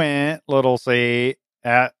you went, Little C,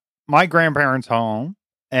 at my grandparents' home.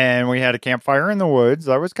 And we had a campfire in the woods.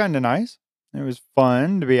 That was kind of nice. It was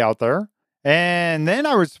fun to be out there. And then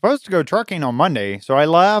I was supposed to go trucking on Monday. So I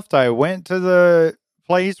left. I went to the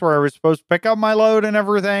place where I was supposed to pick up my load and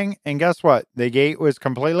everything. And guess what? The gate was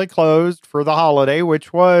completely closed for the holiday,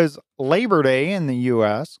 which was Labor Day in the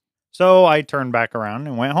U.S. So I turned back around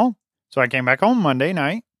and went home. So I came back home Monday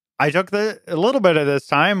night. I took a little bit of this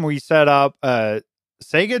time. We set up a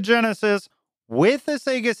Sega Genesis with the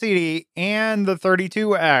Sega CD and the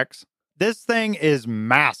 32X. This thing is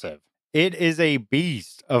massive. It is a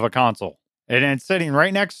beast of a console. And it's sitting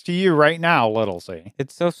right next to you right now, Little C.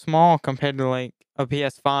 It's so small compared to like a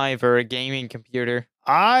PS5 or a gaming computer.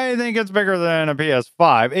 I think it's bigger than a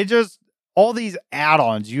PS5. It just, all these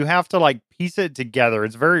add-ons, you have to like piece it together.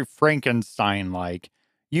 It's very Frankenstein-like.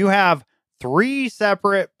 You have 3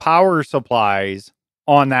 separate power supplies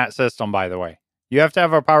on that system, by the way. You have to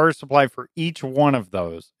have a power supply for each one of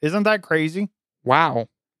those. Isn't that crazy? Wow.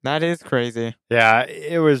 That is crazy. Yeah,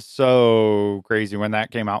 it was so crazy when that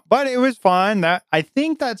came out. But it was fun. I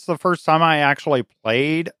think that's the first time I actually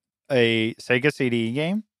played a Sega CD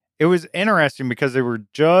game. It was interesting because they were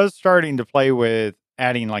just starting to play with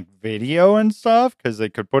adding like video and stuff because they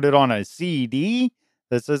could put it on a CD.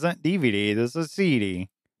 This isn't DVD. This is CD.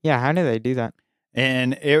 Yeah, how do they do that?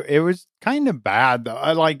 And it was kind of bad though.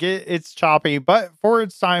 I like it. It's choppy, but for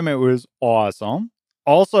its time, it was awesome.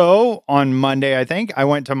 Also, on Monday, I think, I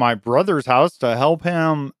went to my brother's house to help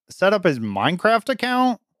him set up his Minecraft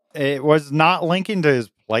account. It was not linking to his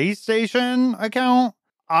PlayStation account.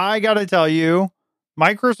 I got to tell you,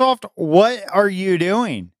 Microsoft, what are you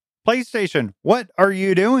doing? PlayStation, what are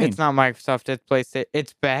you doing? It's not Microsoft, it's PlayStation.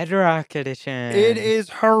 It's Bedrock Edition. It is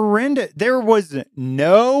horrendous. There was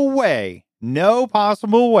no way, no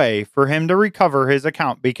possible way for him to recover his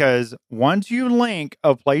account because once you link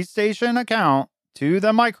a PlayStation account to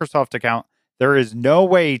the Microsoft account, there is no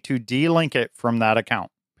way to delink it from that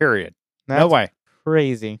account. Period. No way.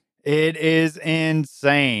 Crazy. It is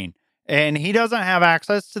insane. And he doesn't have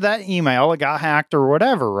access to that email. It got hacked or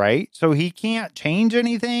whatever, right? So he can't change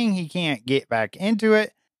anything. He can't get back into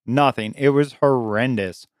it. Nothing. It was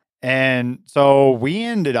horrendous. And so we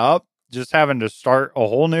ended up just having to start a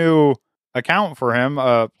whole new account for him,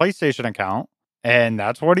 a PlayStation account. And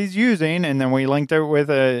that's what he's using. And then we linked it with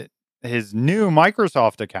his new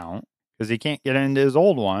Microsoft account because he can't get into his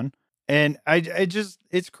old one. And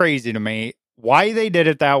it's crazy to me why they did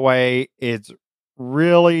it that way. It's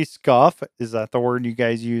really scuff. Is that the word you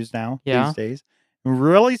guys use now these days?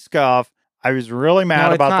 Really scuff. I was really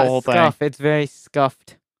mad about the whole scuff. thing. It's very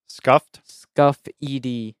scuffed. Scuffed? Scuff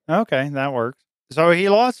ED. Okay, that works. So he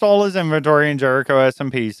lost all his inventory in Jericho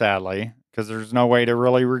SMP, sadly, because there's no way to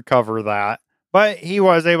really recover that. But he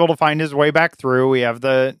was able to find his way back through. We have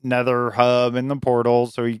the Nether hub and the portal,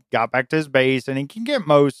 so he got back to his base, and he can get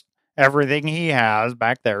most everything he has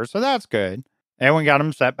back there, so that's good. And we got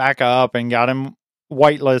him set back up and got him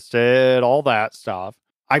whitelisted, all that stuff.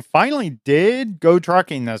 I finally did go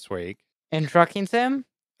trucking this week. In Trucking Sim?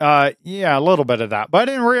 Yeah, a little bit of that. But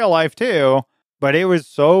in real life, too, But it was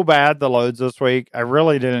so bad, the loads this week. I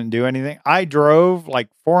really didn't do anything. I drove like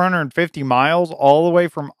 450 miles all the way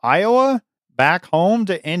from Iowa back home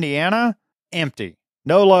to Indiana, empty.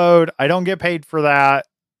 No load. I don't get paid for that.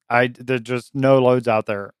 There's just no loads out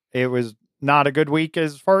there. It was not a good week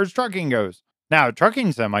as far as trucking goes. Now,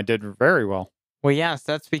 trucking sim, I did very well. Well, yes,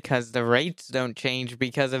 that's because the rates don't change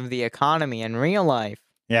because of the economy in real life.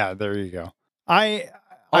 Yeah, there you go. I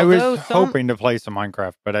was hoping to play some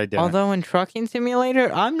Minecraft, but I didn't. Although in Trucking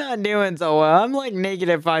Simulator, I'm not doing so well. I'm like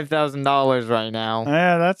negative $5,000 right now.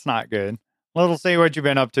 Yeah, that's not good. Let's see what you've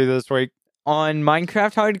been up to this week. On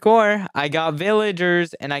Minecraft Hardcore, I got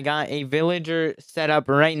villagers, and I got a villager set up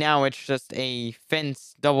right now. It's just a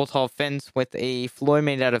fence, double tall fence with a floor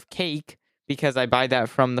made out of cake, because I buy that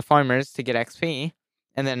from the farmers to get XP.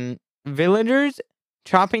 And then villagers,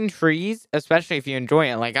 chopping trees, especially if you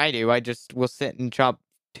enjoy it like I do. I just will sit and chop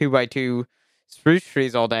 2x2 spruce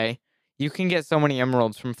trees all day. You can get so many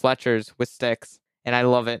emeralds from Fletcher's with sticks, and I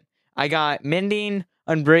love it. I got Mending,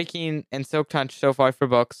 Unbreaking, and Silk Touch so far for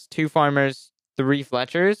books. 2 farmers, 3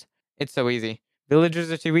 Fletchers. It's so easy.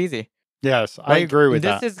 Villagers are too easy. Yes, I agree with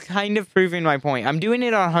that. This is kind of proving my point. I'm doing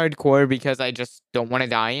it on hardcore because I just don't want to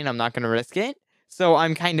die and I'm not going to risk it. So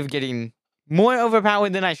I'm kind of getting more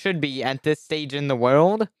overpowered than I should be at this stage in the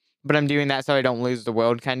world. But I'm doing that so I don't lose the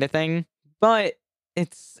world kind of thing. But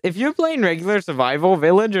if you're playing regular survival,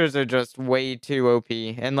 villagers are just way too OP.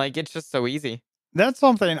 And like, it's just so easy. That's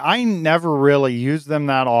something I never really use them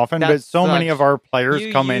that often, but so many of our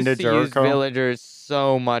players come into Jericho. Use villagers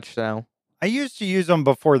so much though. I used to use them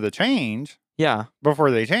before the change. Yeah.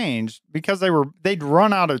 Before they changed, because they'd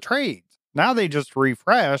run out of trades. Now they just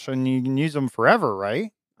refresh and you can use them forever,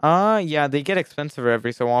 right? Yeah, they get expensive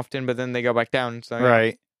every so often, but then they go back down. So yeah.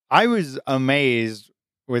 Right. I was amazed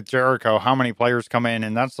with Jericho how many players come in,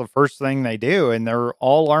 and that's the first thing they do, and they're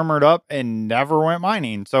all armored up and never went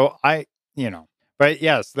mining. So but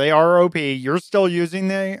yes, they are OP. You're still using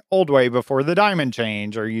the old way before the diamond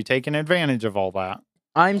change. Are you taking advantage of all that?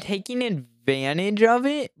 I'm taking advantage of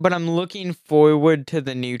it, but I'm looking forward to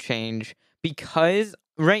the new change because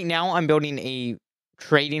right now I'm building a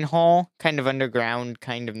trading hall, kind of underground,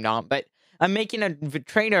 kind of not, but I'm making a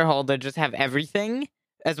trader hall that just have everything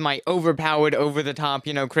as my overpowered, over the top,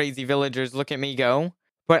 crazy villagers. Look at me go.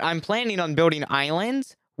 But I'm planning on building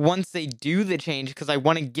islands once they do the change because I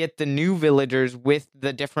want to get the new villagers with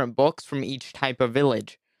the different books from each type of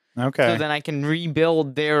village. Okay. So then I can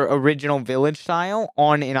rebuild their original village style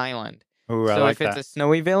on an island. Ooh, so if it's a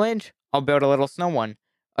snowy village, I'll build a little snow one.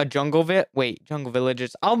 A jungle jungle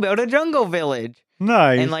villages. I'll build a jungle village.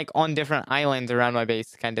 Nice. And like on different islands around my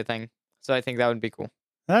base kind of thing. So I think that would be cool.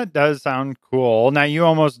 That does sound cool. Now, you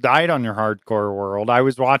almost died on your hardcore world. I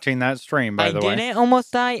was watching that stream, by the way. I didn't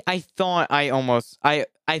almost die. I thought I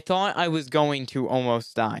was going to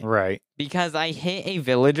almost die. Right. Because I hit a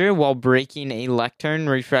villager while breaking a lectern,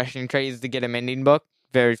 refreshing trays to get a mending book.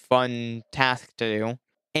 Very fun task to do.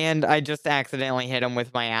 And I just accidentally hit him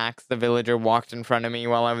with my axe. The villager walked in front of me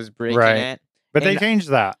while I was breaking it. But they changed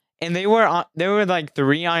that. And there were like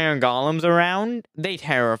 3 iron golems around. They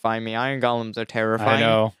terrify me. Iron golems are terrifying. I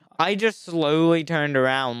know. I just slowly turned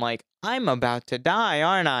around like, I'm about to die,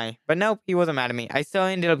 aren't I? But nope, he wasn't mad at me. I still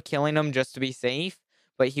ended up killing him just to be safe,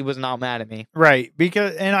 but he was not mad at me. Right.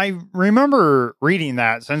 And I remember reading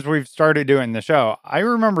that since we've started doing the show. I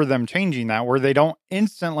remember them changing that where they don't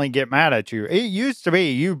instantly get mad at you. It used to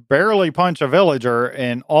be you barely punch a villager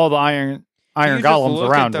and all the iron golems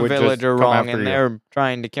around would just come wrong after and you. They're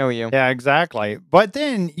trying to kill you. Yeah, exactly. But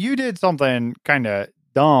then you did something kind of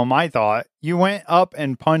dumb, I thought. You went up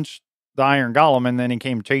and punched the iron golem, and then he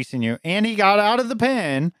came chasing you, and he got out of the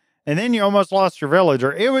pen, and then you almost lost your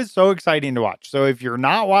villager. It was so exciting to watch. So if you're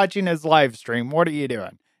not watching his live stream, what are you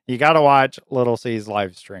doing? You got to watch Little C's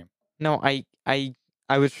live stream. No,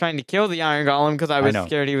 I was trying to kill the iron golem because I was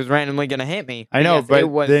scared he was randomly going to hit me. I know,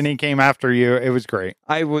 but then he came after you. It was great.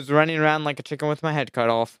 I was running around like a chicken with my head cut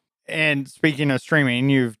off. And speaking of streaming,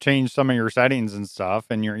 you've changed some of your settings and stuff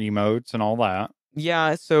and your emotes and all that.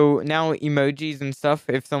 Yeah, so now emojis and stuff,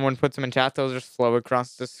 if someone puts them in chat, they'll just flow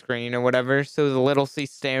across the screen or whatever. So the Little C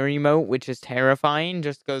stare emote, which is terrifying,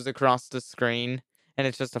 just goes across the screen. And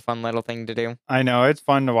it's just a fun little thing to do. I know. It's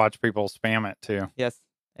fun to watch people spam it, too. Yes,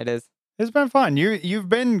 it is. It's been fun. You've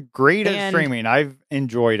been great at streaming. I've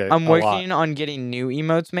enjoyed it. I'm working on getting new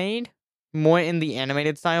emotes made, more in the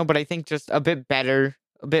animated style, but I think just a bit better,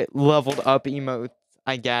 a bit leveled up emotes,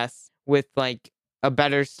 I guess, with like a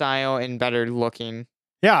better style and better looking.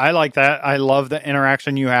 Yeah, I like that. I love the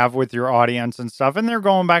interaction you have with your audience and stuff. And they're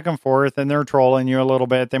going back and forth and they're trolling you a little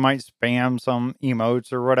bit. They might spam some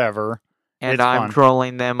emotes or whatever. And I'm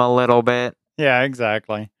trolling them a little bit. Yeah,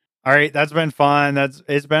 exactly. All right, that's been fun.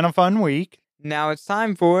 It's been a fun week. Now it's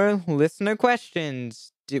time for listener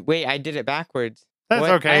questions. Wait, I did it backwards. That's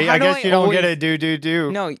What? okay. How I do guess I you don't get always? a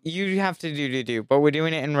do. No, you have to do, but we're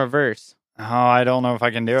doing it in reverse. Oh, I don't know if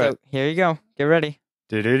I can do it. So here you go. Get ready.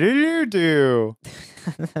 Do.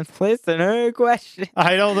 Listener question.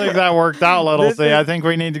 I don't think that worked out, Little This C. is- I think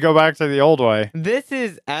we need to go back to the old way. This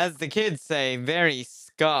is, as the kids say, very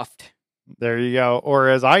scuffed. There you go. Or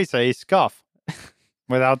as I say, scuff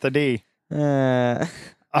without the D. Uh,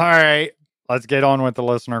 All right, let's get on with the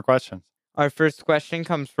listener questions. Our first question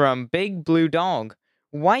comes from Big Blue Dog.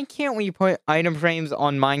 Why can't we put item frames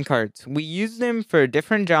on minecarts? We use them for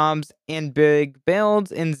different jobs and big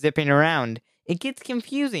builds and zipping around. It gets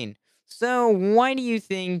confusing. So why do you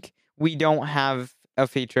think we don't have a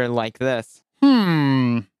feature like this?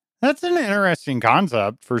 That's an interesting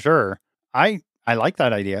concept for sure. I like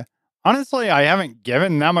that idea. Honestly, I haven't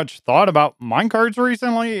given that much thought about minecarts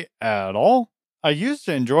recently at all. I used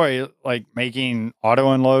to enjoy like making auto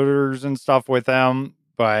unloaders and stuff with them,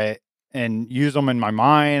 and use them in my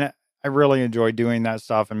mine. I really enjoy doing that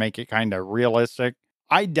stuff and make it kind of realistic.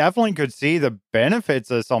 I definitely could see the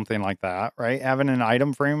benefits of something like that, right? Having an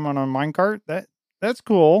item frame on a minecart, that's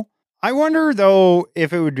cool. I wonder though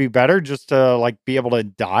if it would be better just to like be able to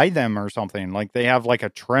dye them or something. Like they have like a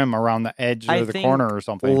trim around the edge I of the think corner or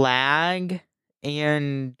something. Lag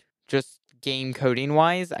and just game coding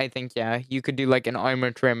wise, I think, yeah, you could do like an armor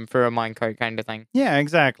trim for a minecart kind of thing. Yeah,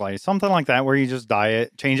 exactly. Something like that where you just dye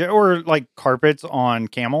it, change it, or like carpets on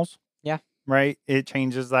camels. Yeah. Right? It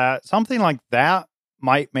changes that. Something like that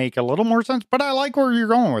might make a little more sense, but I like where you're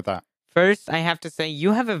going with that. First, I have to say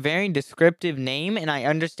you have a very descriptive name, and I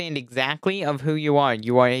understand exactly of who you are.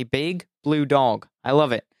 You are a big blue dog. I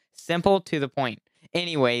love it. Simple to the point.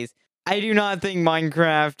 Anyways, I do not think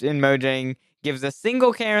Minecraft and Mojang gives a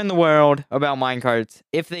single care in the world about minecarts.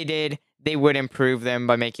 If they did, they would improve them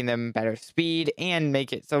by making them better speed and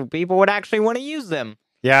make it so people would actually want to use them.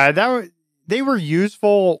 Yeah, they were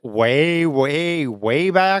useful way, way, way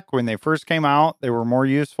back when they first came out. They were more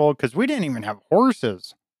useful because we didn't even have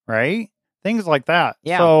horses, right? Things like that.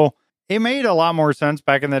 Yeah. So it made a lot more sense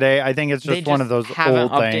back in the day. I think it's They just one of those haven't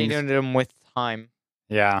old updated things. them with time.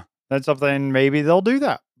 Yeah, that's something maybe they'll do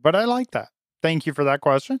that. But I like that. Thank you for that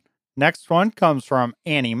question. Next one comes from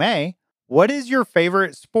Annie Mae. What is your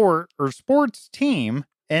favorite sport or sports team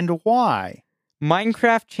and why?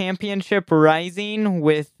 Minecraft Championship Rising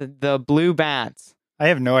with the Blue Bats. I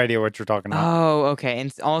have no idea what you're talking about. Oh, okay. In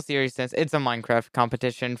all seriousness, it's a Minecraft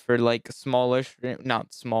competition for like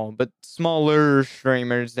not small, but smaller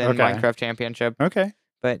streamers than Okay. Minecraft Championship. Okay.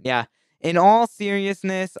 But yeah, in all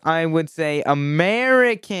seriousness, I would say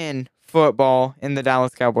American football in the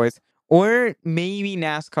Dallas Cowboys. Or maybe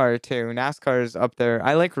NASCAR too. NASCAR is up there.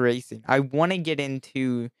 I like racing. I want to get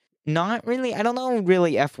into not really, I don't know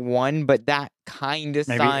really F1, but that kind of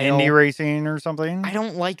Maybe style. indie racing or something? I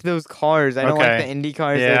don't like those cars. I don't like the Okay. Indy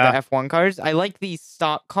cars or Yeah. the F1 cars. I like these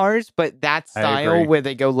stock cars, but that I style agree. where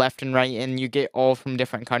they go left and right and you get all from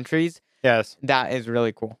different countries, Yes. that is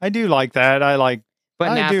really cool. I do like that. But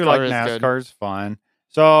I NASCAR do like is good. NASCAR's fun.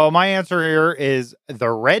 So my answer here is the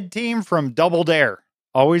red team from Double Dare.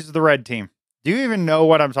 Always the red team. Do you even know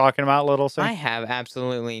what I'm talking about, Little C? I have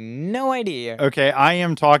absolutely no idea. Okay, I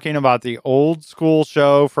am talking about the old school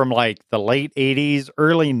show from like the late 80s,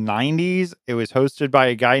 early 90s. It was hosted by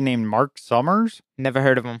a guy named Mark Summers. Never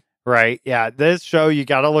heard of them. Right. Yeah. This show, you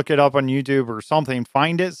got to look it up on YouTube or something.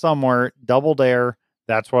 Find it somewhere. Double Dare.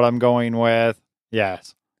 That's what I'm going with.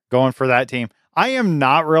 Yes. Going for that team. I am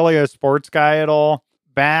not really a sports guy at all.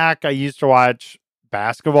 Back, I used to watch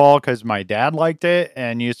basketball because my dad liked it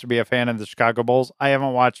and used to be a fan of the Chicago Bulls. I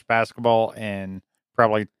haven't watched basketball in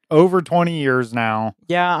probably over 20 years now.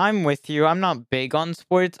 Yeah, I'm with you. I'm not big on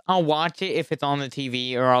sports. I'll watch it if it's on the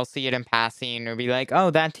TV or I'll see it in passing or be like, oh,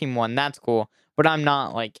 that team won. That's cool. But I'm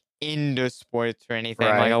not like into sports or anything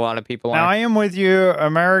Right. like a lot of people Now, are. I am with you.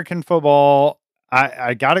 American football.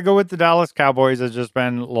 I got to go with the Dallas Cowboys. I've just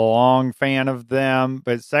been a long fan of them.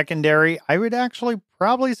 But secondary, I would actually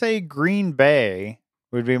probably say Green Bay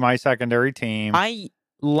would be my secondary team. I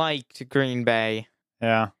liked Green Bay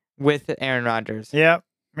Yeah. with Aaron Rodgers. Yeah,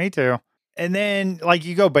 me too. And then, like,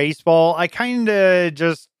 you go baseball. I kind of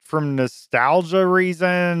just, from nostalgia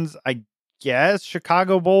reasons, I guess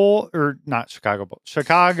Chicago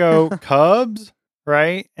Cubs,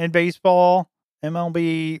 right? In baseball.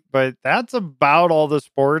 MLB, but that's about all the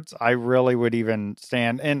sports I really would even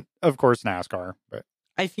stand. And of course, NASCAR. But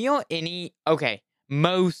I feel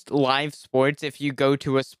most live sports, if you go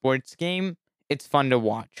to a sports game, it's fun to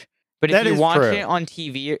watch. But That if you is watch true. it on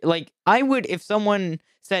TV, like I would, if someone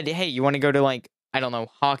said, "Hey, you want to go to like I don't know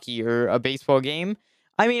hockey or a baseball game?"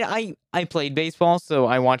 I mean, I played baseball, so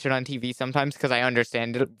I watch it on TV sometimes because I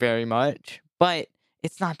understand it very much. But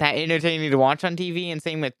it's not that entertaining to watch on TV, and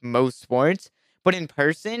same with most sports. But in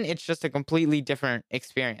person, it's just a completely different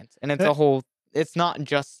experience, and it's a That- whole. It's not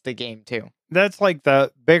just the game too. That's like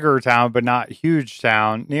the bigger town, but not huge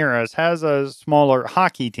town near us has a smaller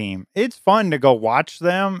hockey team. It's fun to go watch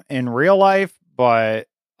them in real life, but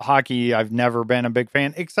hockey, I've never been a big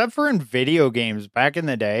fan, except for in video games back in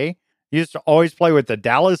the day. Used to always play with the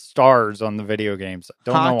Dallas Stars on the video games.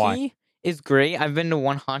 Don't know why. Hockey is great. I've been to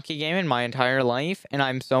one hockey game in my entire life, and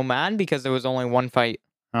I'm so mad because there was only one fight,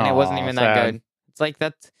 and it wasn't Oh, even that sad. good. It's like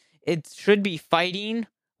that's it should be fighting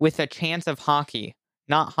with a chance of hockey,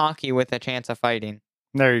 not hockey with a chance of fighting.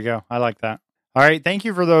 There you go. I like that. All right. Thank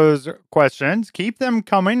you for those questions. Keep them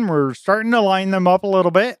coming. We're starting to line them up a little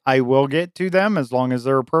bit. I will get to them as long as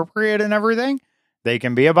they're appropriate and everything. They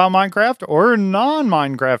can be about Minecraft or non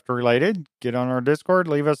Minecraft related. Get on our Discord,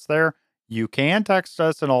 leave us there. You can text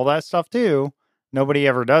us and all that stuff too. Nobody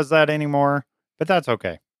ever does that anymore, but that's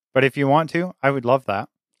okay. But if you want to, I would love that.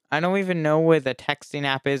 I don't even know where the texting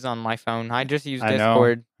app is on my phone. I just use I know.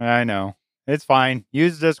 Discord. I know. It's fine.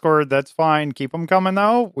 Use Discord. That's fine. Keep them coming,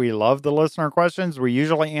 though. We love the listener questions. We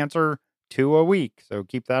usually answer 2 a week. So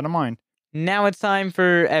keep that in mind. Now it's time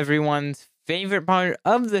for everyone's favorite part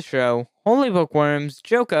of the show, Holy Bookworm's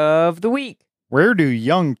Joke of the Week. Where do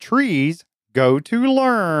young trees go to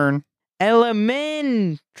learn?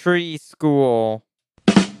 Elementary school.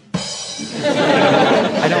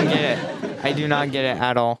 I don't get it. I do not get it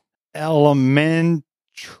at all. Elementary,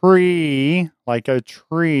 like a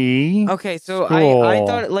tree. Okay, so I School.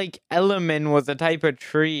 thought like element was a type of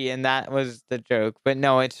tree and that was the joke. But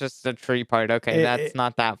no, it's just the tree part. Okay, that's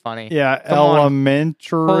not that funny. Yeah, Come on.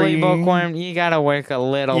 elementary. Holy Bookworm, you gotta work a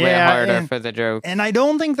little bit harder for the joke. And I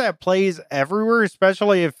don't think that plays everywhere,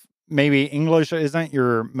 especially if maybe English isn't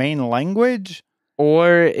your main language.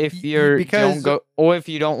 Or if you're because- or if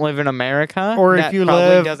you don't live in America, Or if that you probably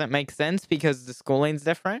live- doesn't make sense because the schooling's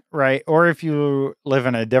different. Right. Or if you live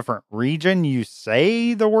in a different region, you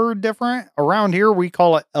say the word different. Around here, we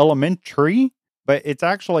call it elementary, but it's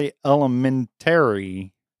actually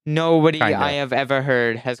elementary. Nobody Kinda. I have ever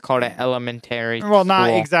heard has called it elementary. Well, not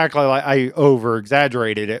school. exactly like I over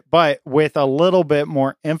exaggerated it, but with a little bit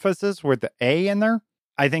more emphasis with the A in there.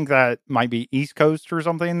 I think that might be East Coast or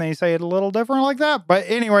something. They say it a little different like that. But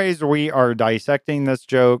anyways, we are dissecting this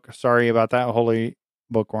joke. Sorry about that, Holy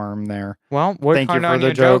Bookworm there. Well, work Thank you hard for on the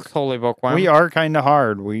your joke. jokes, Holy Bookworm. We are kind of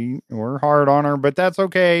hard. We're hard on her, but that's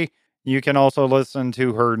okay. You can also listen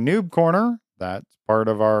to her Noob Corner. That's part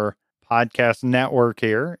of our podcast network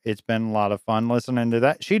here. It's been a lot of fun listening to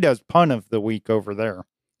that. She does pun of the week over there.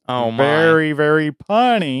 Oh my. Very, very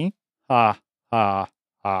punny. Ha, ha,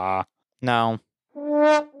 ha. No.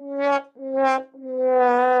 All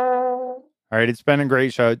right, it's been a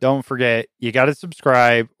great show. Don't forget, you got to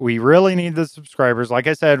subscribe. We really need the subscribers. Like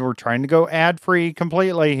I said, we're trying to go ad-free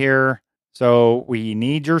completely here. So we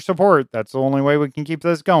need your support. That's the only way we can keep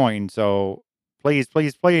this going. So please,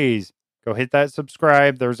 please, please go hit that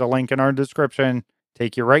subscribe. There's a link in our description.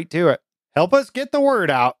 Take you right to it. Help us get the word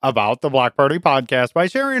out about the Block Party Podcast by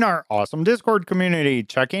sharing our awesome Discord community,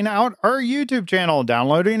 checking out our YouTube channel,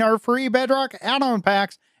 downloading our free Bedrock add-on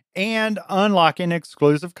packs, and unlocking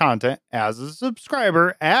exclusive content as a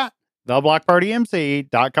subscriber at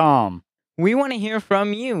theblockpartymc.com. We want to hear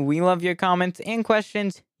from you. We love your comments and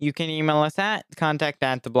questions. You can email us at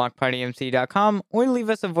contact@theblockpartymc.com or leave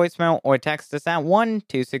us a voicemail or text us at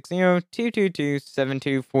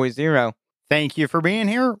 1-260-222-7240. Thank you for being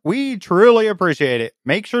here. We truly appreciate it.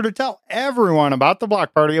 Make sure to tell everyone about the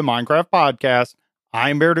Block Party of Minecraft podcast.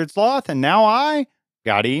 I'm Bearded Sloth, and now I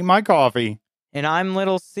gotta eat my coffee. And I'm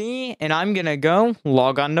Little C, and I'm gonna go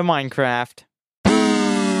log on to Minecraft.